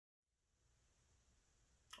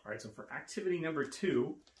All right, so for activity number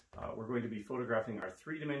 2, we're going to be photographing our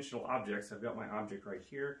three-dimensional objects. I've got my object right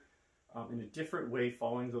here in a different way,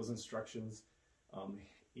 following those instructions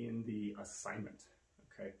in the assignment.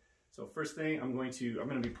 Okay, so first thing I'm going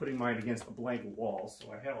to be putting mine against a blank wall.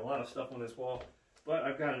 So I have a lot of stuff on this wall, but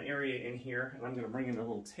I've got an area in here, and I'm going to bring in a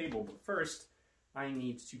little table. But first, I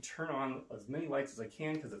need to turn on as many lights as I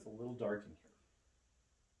can because it's a little dark in here.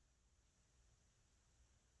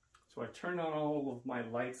 So I turned on all of my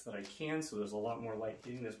lights that I can, so there's a lot more light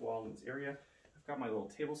hitting this wall in this area. I've got my little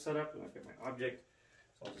table set up, and I've got my object.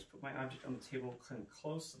 So I'll just put my object on the table kind of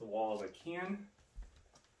close to the wall as I can.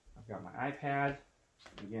 I've got my iPad.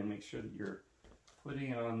 Again, make sure that you're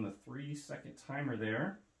putting it on the 3-second timer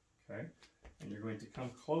there. Okay, and you're going to come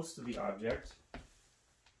close to the object.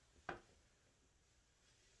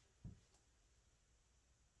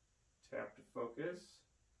 Tap to focus.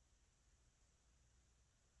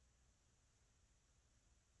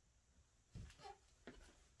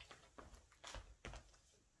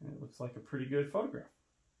 And it looks like a pretty good photograph.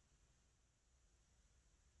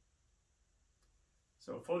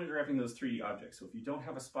 So photographing those 3D objects. So if you don't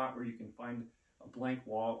have a spot where you can find a blank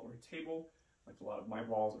wall or a table, like a lot of my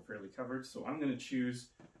walls are fairly covered, so I'm going to choose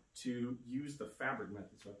to use the fabric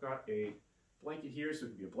method. So I've got a blanket here, so it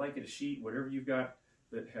could be a blanket, a sheet, whatever you've got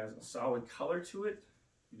that has a solid color to it.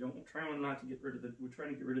 You don't try not to get rid of we're trying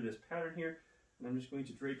to get rid of this pattern here, and I'm just going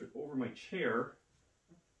to drape it over my chair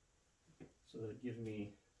so that it gives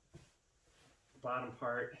me bottom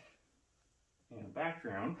part and a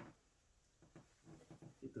background.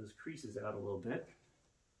 Get those creases out a little bit.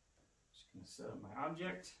 Just going to set up my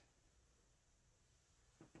object.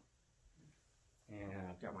 And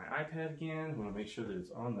I've got my iPad again. I want to make sure that it's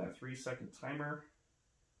on that 3-second timer.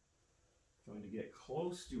 I'm going to get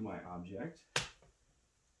close to my object.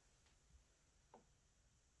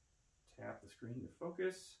 Tap the screen to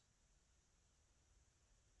focus.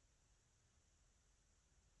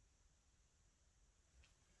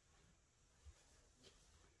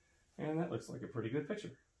 And that looks like a pretty good picture.